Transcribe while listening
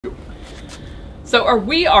So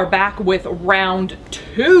we are back with round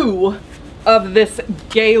 2 of this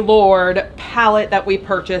Gaylord pallet that we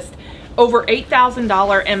purchased. Over $8,000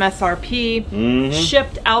 MSRP,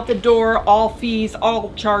 shipped out the door, all fees,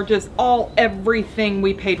 all charges, all everything.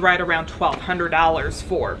 We paid right around $1,200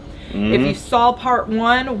 for. If you saw part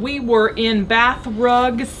 1, we were in Bath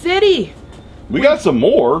Rug City. We got some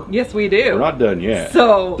more. Yes, we do. We're not done yet.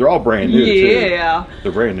 So they're all brand new, yeah. too.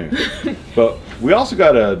 They're brand new. But we also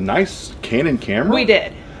got a nice Canon camera. We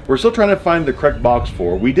did. We're still trying to find the correct box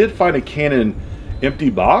for. We did find a Canon empty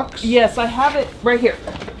box. Yes, I have it right here.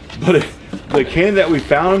 But the Canon that we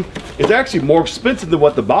found is actually more expensive than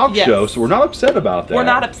what the box shows, so we're not upset about that. We're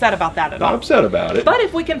not upset about that at all. Not upset about it. But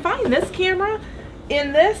if we can find this camera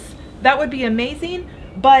in this, that would be amazing.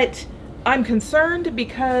 But I'm concerned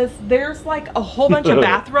because there's like a whole bunch of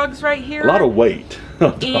bath rugs right here. A lot of weight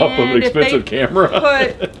on top of an expensive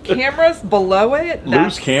camera. Put cameras below it.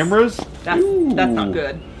 Loose cameras? That's not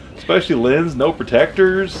good. Especially lens, no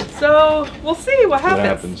protectors. So we'll see what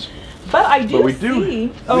happens. But I do we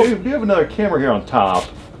do have another camera here on top.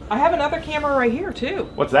 I have another camera right here too.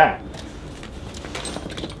 What's that?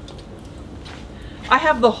 I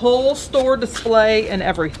have the whole store display and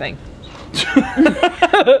everything.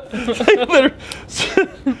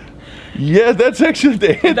 Yeah, that's actually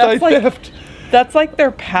the anti-theft. That's like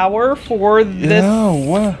their power for this. Oh,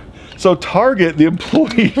 wow. So Target, the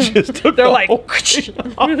employee just took They're the like, whole thing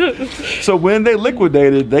off. So when they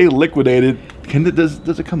liquidated,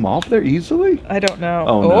 does it come off there easily? I don't know.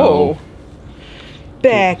 Oh, no.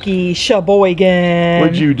 Becky Sheboygan.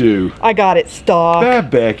 What'd you do? I got it stock. Bad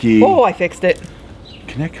Becky. Oh, I fixed it.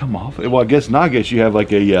 Can that come off? Well, I guess not. I guess you have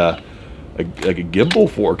like a gimbal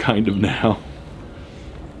for kind of now.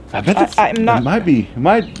 I bet that's, I'm not. It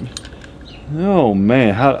might. Oh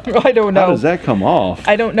man, I don't know. How does that come off?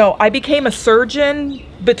 I don't know. I became a surgeon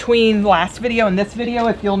between last video and this video.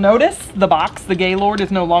 If you'll notice, the box, the Gaylord,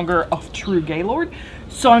 is no longer a true Gaylord.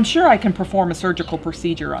 So I'm sure I can perform a surgical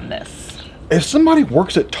procedure on this. If somebody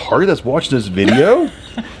works at Target that's watching this video,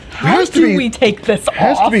 how do we take this off?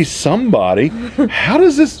 Has to be somebody. How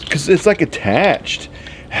does this? Because it's like attached.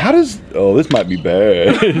 How does? Oh, this might be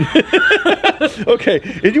bad. Okay,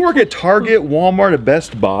 if you work at Target, Walmart, or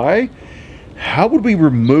Best Buy, how would we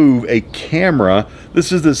remove a camera?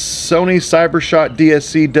 This is the Sony CyberShot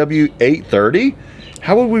DSC W830.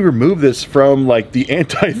 How would we remove this from like the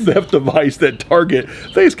anti-theft device that Target?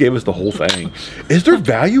 They just gave us the whole thing. Is there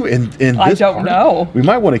value in this? I don't know. We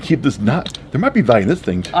might want to keep this. There might be value in this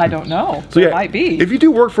thing too. I don't know. So there might be. If you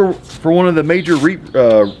do work for one of the major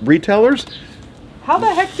retailers, how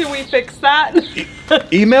the heck do we fix that?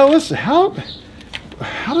 email us. How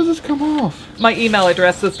does this come off? My email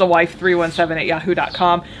address is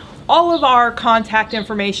thewife317@yahoo.com. All of our contact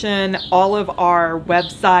information, all of our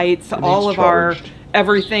websites, all of our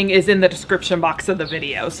everything is in the description box of the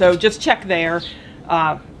video. So just check there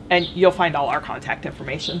and you'll find all our contact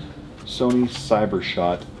information. Sony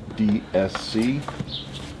CyberShot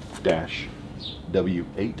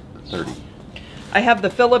DSC-W830. I have the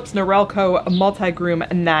Philips Norelco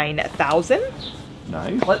Multigroom 9000.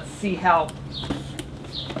 Nice. Let's see how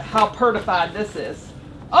pertified this is.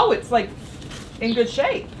 Oh, it's like in good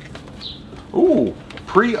shape. Ooh,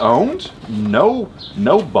 pre-owned, no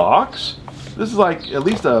box. This is like at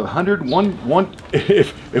least 101.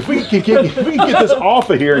 If we can get this off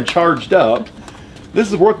of here and charged up,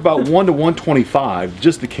 this is worth about 1 to 125.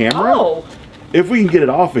 Just the camera. Oh. If we can get it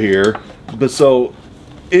off of here, but so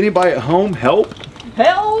anybody at home, help.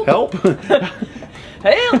 Help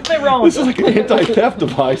me, Ron. This is like an anti-theft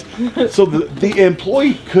device. So the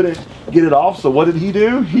employee couldn't get it off. So what did he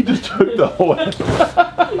do? He just took the whole.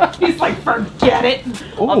 He's like, forget it.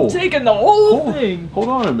 Oh. I'm taking the whole thing. Hold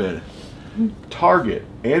on a minute. Target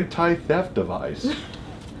anti-theft device.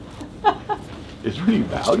 Is there any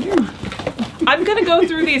value? I'm gonna go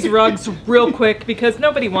through these rugs real quick because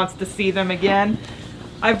nobody wants to see them again.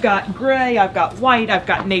 I've got gray, I've got white, I've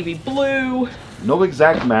got navy blue. No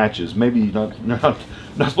exact matches. Maybe you're not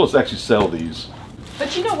supposed to actually sell these.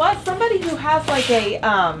 But you know what? Somebody who has like a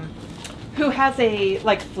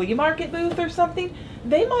like flea market booth or something,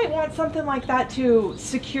 they might want something like that to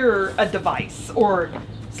secure a device or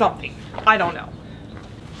something. I don't know.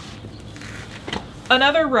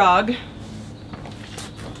 Another rug.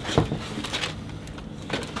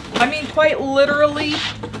 I mean, quite literally,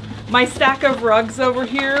 my stack of rugs over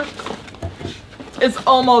here is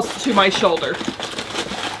almost to my shoulder.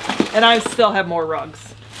 And I still have more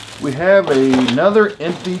rugs. We have another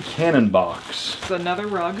empty Canon box. It's another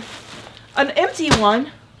rug. An empty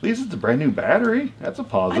one. At least it's a brand new battery. That's a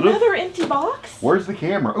positive. Another empty box? Where's the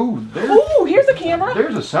camera? Ooh, Ooh, here's a camera.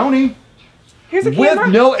 There's a Sony. Here's a with camera.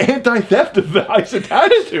 no anti-theft device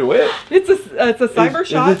attached to it. It's a cyber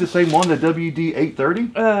shot. Is it the same one, the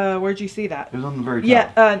WD-830? Where'd you see that? It was on the very top.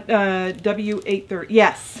 Yeah, W830.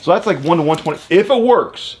 Yes. So that's like 1 to 120. If it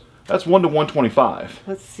works, that's 1 to 125.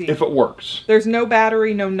 Let's see. If it works. There's no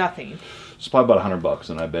battery, no nothing. It's probably about $100,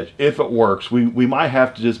 and I bet you, if it works, we might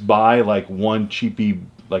have to just buy like one cheapy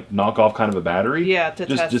like knockoff kind of a battery. Yeah, to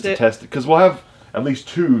test to test it, because we'll have at least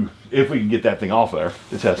 2 if we can get that thing off there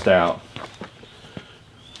to test out.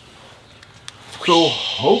 So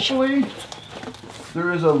hopefully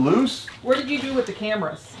there is a loose. What did you do with the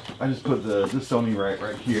cameras? I just put the Sony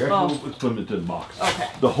right here. Oh. Let's put them into the box. Okay.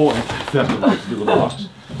 The whole anti-theft device into the box.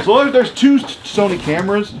 So there's 2 Sony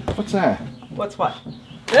cameras. What's that? What's what?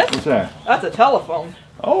 This? What's that? That's a telephone.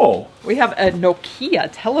 Oh. We have a Nokia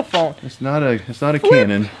telephone. It's not a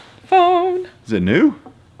Canon. Phone. Is it new?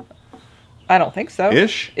 I don't think so.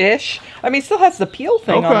 Ish? Ish. I mean, it still has the peel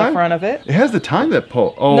thing on the front of it. It has the time that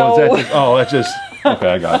pull. Oh, No. is that just, oh, that's just. Okay,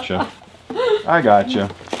 I gotcha. I gotcha.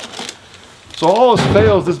 So all else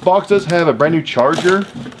fails, this box does have a brand new charger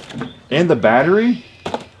and the battery.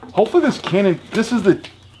 Hopefully this Canon, this is the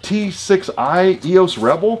T6i EOS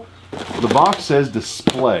Rebel. The box says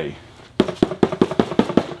display.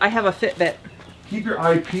 I have a Fitbit. Keep your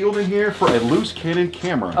eye peeled in here for a loose Canon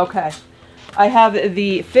camera. Okay. I have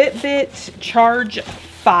the Fitbit Charge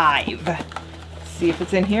 5. Let's see if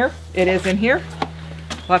it's in here. It is in here.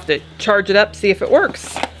 We'll have to charge it up, see if it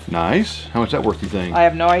works. Nice. How much that worth, you think? I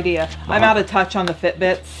have no idea. I'm out of touch on the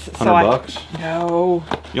Fitbits. $100? No.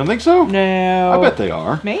 You don't think so? No. I bet they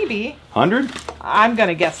are. Maybe. 100? I'm going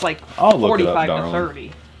to guess like I'll look it up, 45 to darling. 30.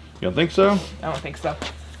 You don't think so? I don't think so.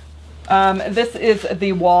 This is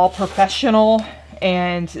the Wall Professional,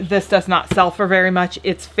 and this does not sell for very much.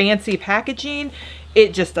 It's fancy packaging.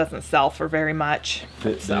 It just doesn't sell for very much.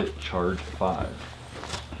 Fitbit Charge 5.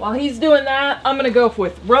 While he's doing that, I'm going to go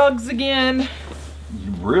with rugs again.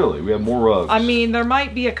 Really? We have more rugs. I mean, there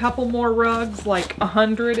might be a couple more rugs, like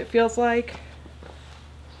 100 it feels like.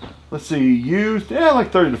 Let's see, used, yeah,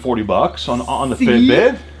 like 30 to 40 bucks on the See?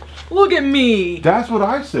 Fitbit. Look at me. That's what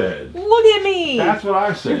I said. Look at me. That's what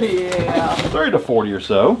I said. Yeah. 30 to 40 or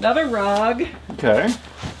so. Another rug. Okay.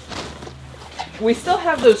 We still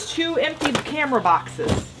have those 2 empty camera boxes.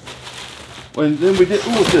 And then we did,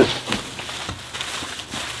 ooh, what's this?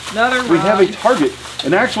 Another rug. We have a Target,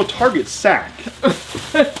 an actual Target sack.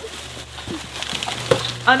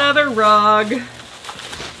 Another rug.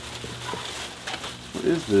 What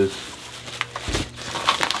is this?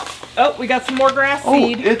 Oh, we got some more grass Oh,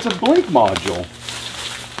 seed. it's a blink module.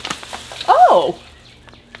 Oh,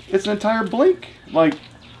 It's an entire blink, like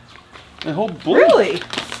a whole blink. really?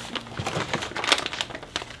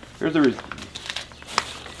 There's a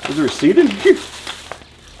receipt in here?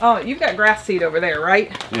 Oh, you've got grass seed over there,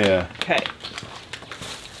 right? Yeah. Okay.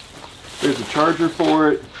 There's a charger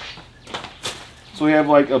for it. So we have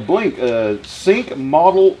like a blink, sync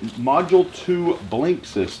module 2 blink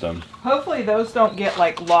system. Hopefully those don't get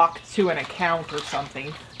like locked to an account or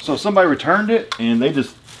something. So somebody returned it and they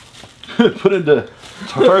just put it into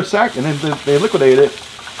a sack and then they liquidated it.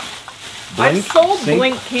 I've sold sync,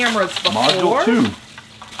 blink cameras before. module 2.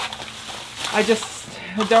 I just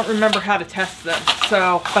don't remember how to test them.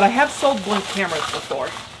 So, but I have sold blink cameras before.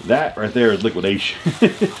 That right there is liquidation.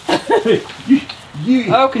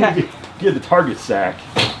 you Okay. Get the Target sack.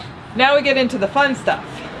 Now we get into the fun stuff.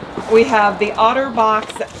 We have the OtterBox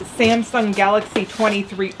Samsung Galaxy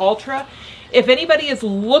 23 Ultra. If anybody is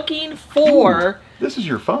looking for... This is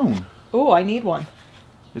your phone. Oh, I need one.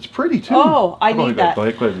 It's pretty too. Oh, I need that. Go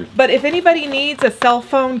ahead. But if anybody needs a cell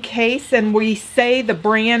phone case and we say the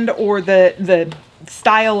brand or the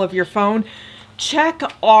style of your phone, check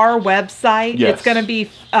our website. Yes. It's going to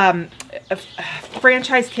be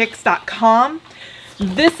FranchiseKicks.com.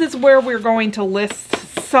 This is where we're going to list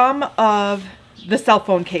some of the cell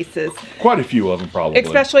phone cases. Quite a few of them, probably.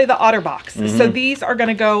 Especially the OtterBox. So these are going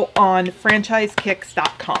to go on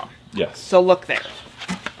FranchiseKicks.com. Yes. So look there.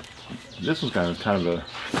 This was kind of a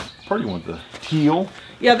pretty one, the teal.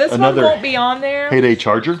 Yeah, this Another one won't be on there. Heyday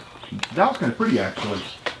charger. That was kind of pretty, actually.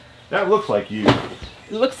 That looks like you.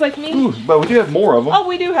 It looks like me. Ooh, but we do have more of them. Oh,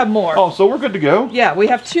 we do have more. Oh, so we're good to go. Yeah, we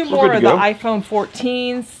have 2 more good of to the go. iPhone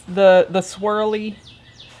 14s, the swirly.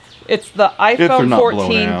 It's the iPhone 14 If they're not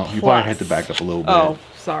blown out, Plus. you probably have to back up a little bit. Oh,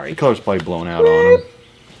 sorry. The color's probably blown out on them.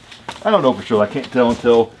 I don't know for sure. I can't tell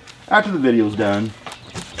until after the video's done.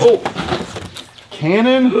 Oh,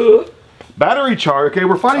 Canon battery charger. Okay,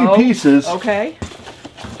 we're finding pieces. Okay.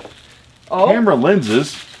 Oh. Camera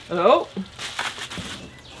lenses. Oh.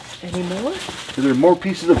 Any more? Is there more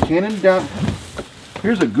pieces of Canon down?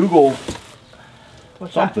 Here's a Google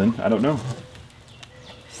What's something. I don't know.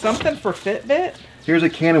 Something for Fitbit? Here's a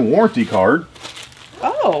Canon warranty card.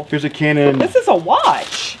 Oh. Here's a Canon. This is a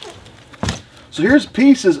watch. So here's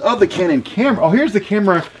pieces of the Canon camera. Oh, here's the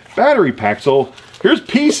camera battery pack. So here's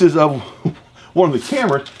pieces of one of the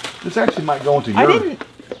cameras. This actually might go into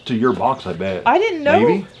your box, I bet. I didn't know.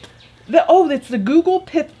 Maybe. It's the Google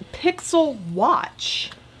Pixel watch.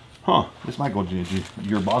 Huh. This might go into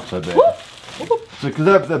your box, I bet.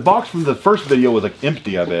 Because the box from the first video was like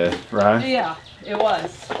empty, I bet, right? Yeah, it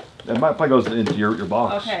was. That might probably goes into your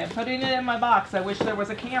box. Okay, I'm putting it in my box. I wish there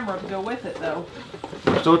was a camera to go with it, though.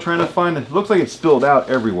 We're still trying to find it. Looks like it's spilled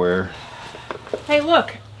out everywhere. Hey,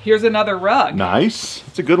 look. Here's another rug. Nice.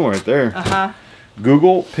 It's a good one right there. Uh-huh.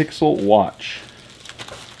 Google Pixel watch.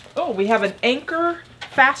 Oh, we have an Anker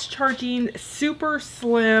fast charging, super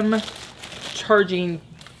slim charging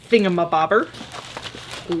thingamabobber.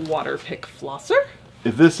 Water pick flosser.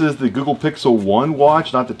 If this is the Google Pixel 1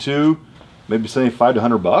 watch, not the 2, maybe $75 to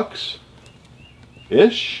 $100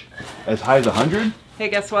 ish, as high as 100. Hey,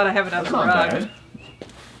 guess what? I have another That's not rug. bad.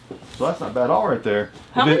 So that's not bad at all right there.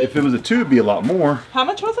 If it was a 2, it'd be a lot more. How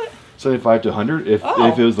much was it? 75 to 100 if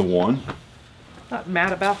it was the 1. Not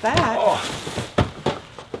mad about that.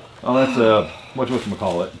 Oh, that's a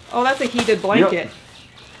whatchamacallit. Oh, that's a heated blanket.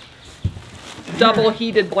 Yep. Double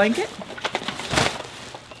heated blanket.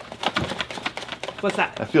 What's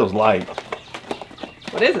that? That feels light.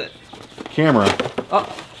 What is it? Camera. Oh.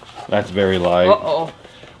 That's very light. Uh-oh.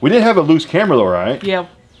 We did have a loose camera though, right? Yeah.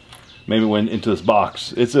 Maybe went into this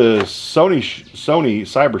box. It's a Sony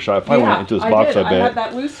CyberShot. Probably went into this box, I bet. I had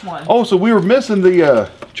that loose one. Oh, so we were missing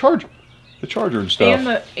the charger and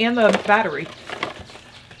stuff. And the battery.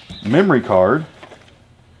 Memory card.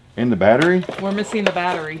 And the battery. We're missing the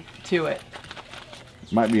battery to it.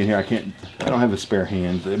 It might be in here. I don't have a spare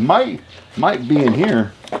hand. It might be in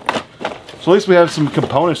here. So at least we have some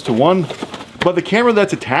components to one. But the camera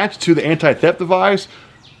that's attached to the anti-theft device,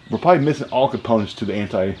 we're probably missing all components to the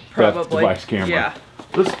anti-theft device camera. Yeah.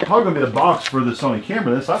 This is probably going to be the box for the Sony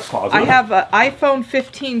camera. That's positive. I have an iPhone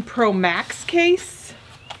 15 Pro Max case.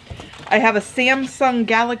 I have a Samsung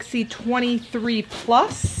Galaxy 23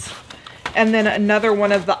 Plus. And then another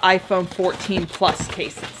one of the iPhone 14 Plus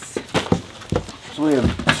cases. So we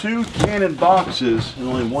have 2 Canon boxes and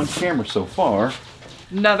only 1 camera so far.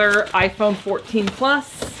 Another iPhone 14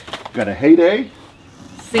 Plus. Got a Heyday.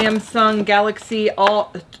 Samsung Galaxy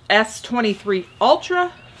S23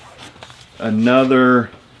 Ultra. Another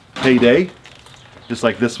Heyday, just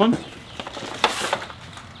like this one.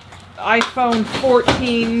 iPhone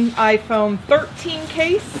 14, iPhone 13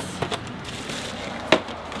 case.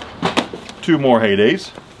 2 more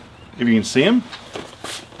Heydays, if you can see them.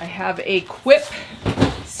 I have a Quip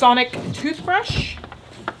Sonic toothbrush.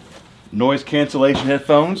 Noise cancellation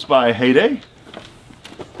headphones by Heyday.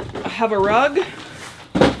 I have a rug.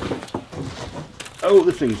 Oh,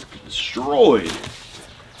 this thing's destroyed.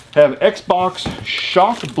 Have Xbox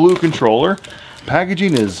Shock Blue controller.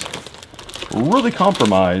 Packaging is really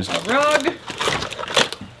compromised. A rug.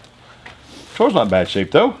 Controller's not in bad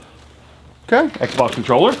shape though. Okay, Xbox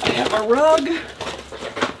controller. I have a rug.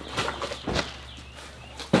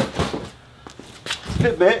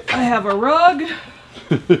 Fitbit. I have a rug.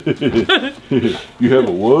 You have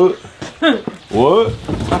a what? What?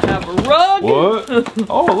 I have a rug. What?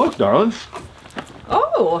 Oh, look, darling.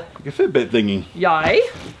 Oh. Like a Fitbit thingy. Yay.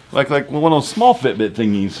 Like one of those small Fitbit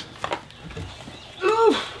thingies.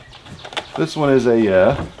 Oof. This one is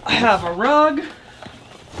a, I have a rug.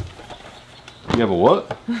 You have a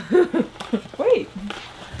what? Wait.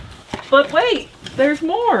 But wait, there's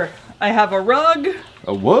more. I have a rug.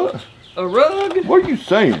 A what? A rug. What are you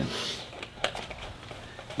saying?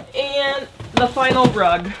 And the final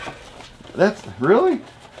rug. That's, really?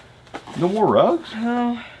 No more rugs?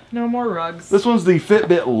 Oh, no more rugs. This one's the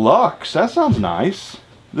Fitbit Luxe. That sounds nice.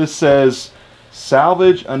 This says,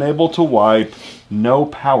 salvage, unable to wipe, no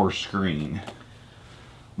power screen.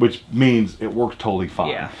 Which means it works totally fine.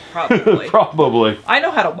 Yeah, probably. Probably. I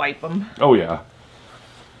know how to wipe them. Oh yeah.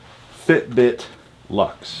 Fitbit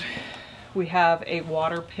Luxe. We have a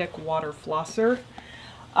water pick water flosser.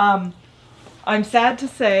 I'm sad to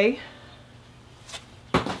say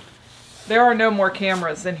there are no more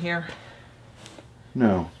cameras in here.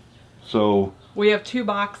 No. So we have 2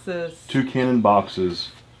 boxes. 2 Canon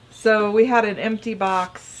boxes. So we had an empty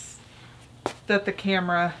box that the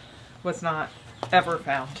camera was not ever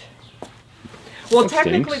found. Well, That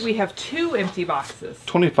technically stinks. we have 2 empty boxes.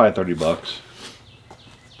 25, 30 bucks.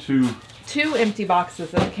 2 empty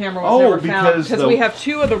boxes that the camera was never found. Because we have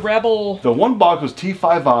 2 of the Rebel. The one box was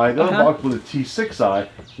T5i, the other box was a T6i.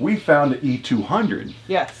 We found the E200.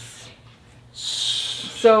 Yes.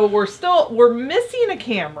 So we're missing a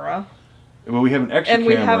camera. Well, we have an extra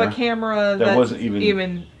camera. And we have a camera that wasn't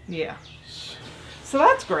even, yeah. So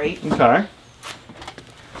that's great. Okay.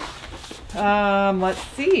 Let's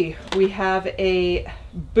see. We have a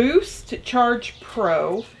Boost Charge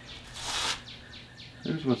Pro.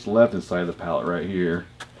 Here's what's left inside the pallet right here.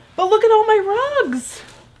 But look at all my rugs.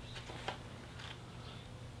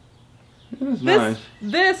 That's nice.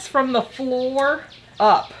 This from the floor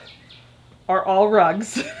up are all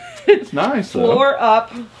rugs. It's nice though. Floor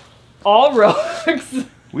up, all rugs.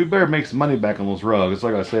 We better make some money back on those rugs. That's all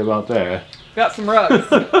I gotta say about that. Got some rugs.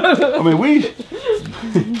 I mean,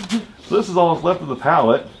 so this is all that's left of the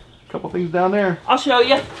pallet. A couple things down there. I'll show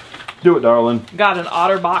you. Do it, darling. Got an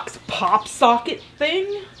OtterBox pop socket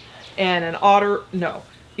thing, and an OtterBox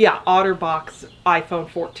iPhone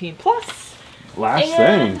 14 Plus. Last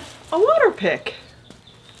thing. A water pick.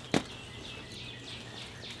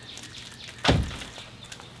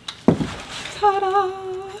 Ta-da!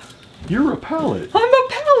 You're a pallet. I'm a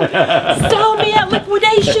pallet. Sell me at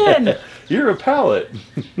liquidation. You're a pallet.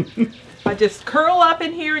 I just curl up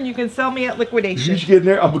in here and you can sell me at liquidation. You should get in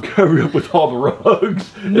there. I'm gonna cover you up with all the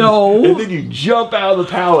rugs. No. And then you jump out of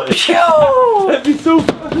the pallet. Pew! That'd be so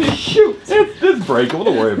funny. Shoot. It's breakable.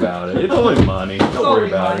 Don't worry about it. It's only money. Don't worry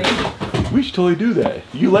about it. We should totally do that.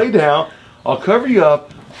 You lay down. I'll cover you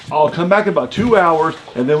up. I'll come back in about 2 hours,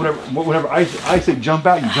 and then whenever I say jump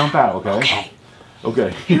out, you jump out. Okay. Okay.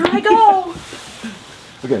 Okay. Here I go.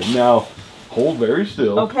 Okay. Now hold very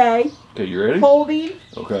still. Okay. Okay. You ready? Holding.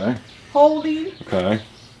 Okay. Holding. Okay.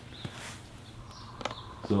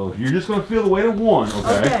 So you're just gonna feel the weight of one.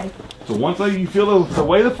 Okay. Okay. So once you feel the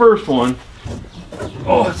weight of the first one.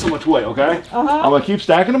 Oh, that's so much weight, okay? I'm gonna keep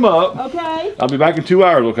stacking them up. Okay. I'll be back in 2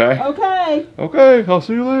 hours, okay? Okay. Okay, I'll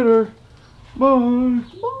see you later. Bye.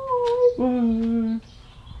 Bye. Bye.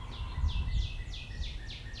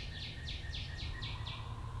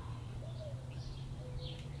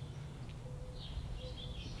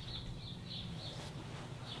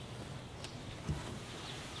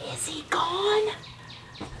 Is he gone?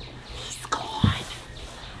 He's gone.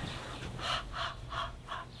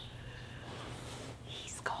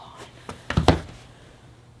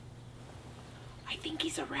 I think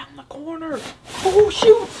he's around the corner. Oh,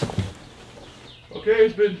 shoot. Okay,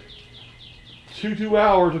 it's been two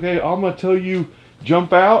hours, okay? I'm gonna tell you,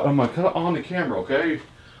 jump out. I'm gonna cut it on the camera, okay?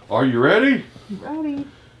 Are you ready? Ready.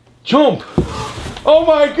 Jump! Oh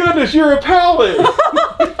my goodness, you're a pallet!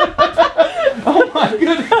 Oh my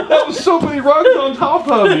goodness, that was so many rugs on top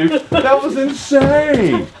of you. That was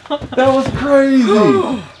insane. That was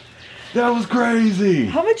crazy. That was crazy.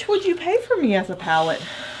 How much would you pay for me as a pallet?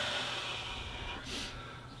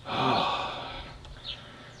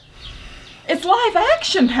 It's live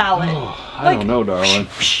action pallet. Oh, I don't know, darling.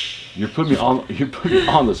 You're putting me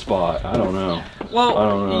on the spot. I don't know. Well, I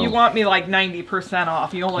don't know. You want me like 90%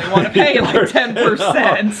 off. You only want to pay like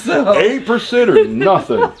 10%. So 8% or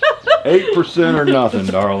nothing. 8% or nothing,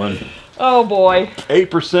 darling. Oh boy.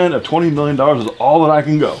 8% of $20 million is all that I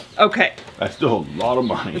can go. Okay. That's still a lot of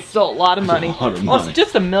money. It's still a lot of money. A lot of money. Well, it's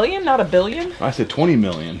just $1 million, not $1 billion. I said 20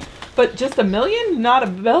 million. But just $1 million, not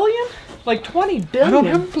 $1 billion? Like 20 billion. I don't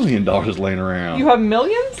have $1 billion laying around. You have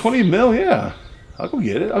millions? 20 mil, yeah. I'll go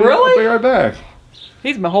get it. I'll Really? be right back.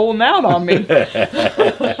 He's been holding out on me.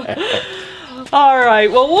 All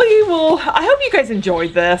right. Well, we will. I hope you guys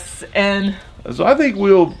enjoyed this. And so I think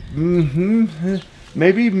we'll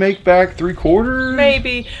maybe make back 3/4.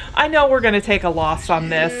 Maybe. I know we're going to take a loss on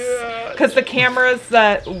this. Because the cameras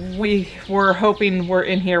that we were hoping were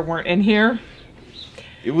in here weren't in here.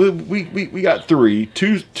 We got three.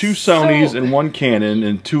 Two Sonys and one Canon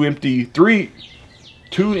and two empty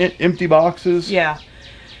boxes. Yeah.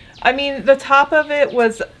 I mean, the top of it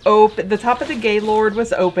was open. The top of the Gaylord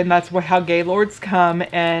was open. That's how Gaylords come.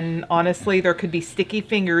 And honestly, there could be sticky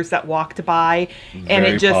fingers that walked by, and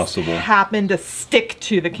it just happened to stick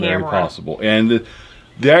to the camera. Very possible. And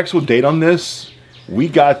the actual date on this, we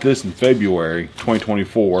got this in February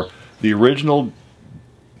 2024. The original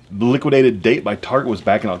liquidated date by Target was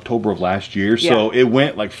back in October of last year. Yeah. So it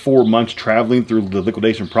went like 4 months traveling through the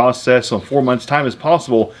liquidation process. So in 4 months' time as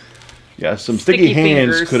possible. Yeah, some sticky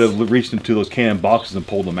hands fingers could have reached into those Canon boxes and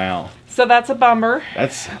pulled them out. So that's a bummer.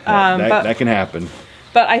 That can happen.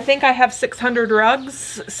 But I think I have 600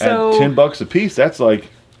 rugs. So at $10 a piece, that's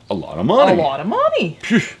like a lot of money. A lot of money.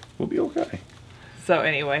 We'll be okay. So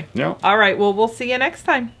anyway. Yeah. All right. Well, we'll see you next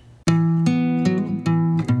time.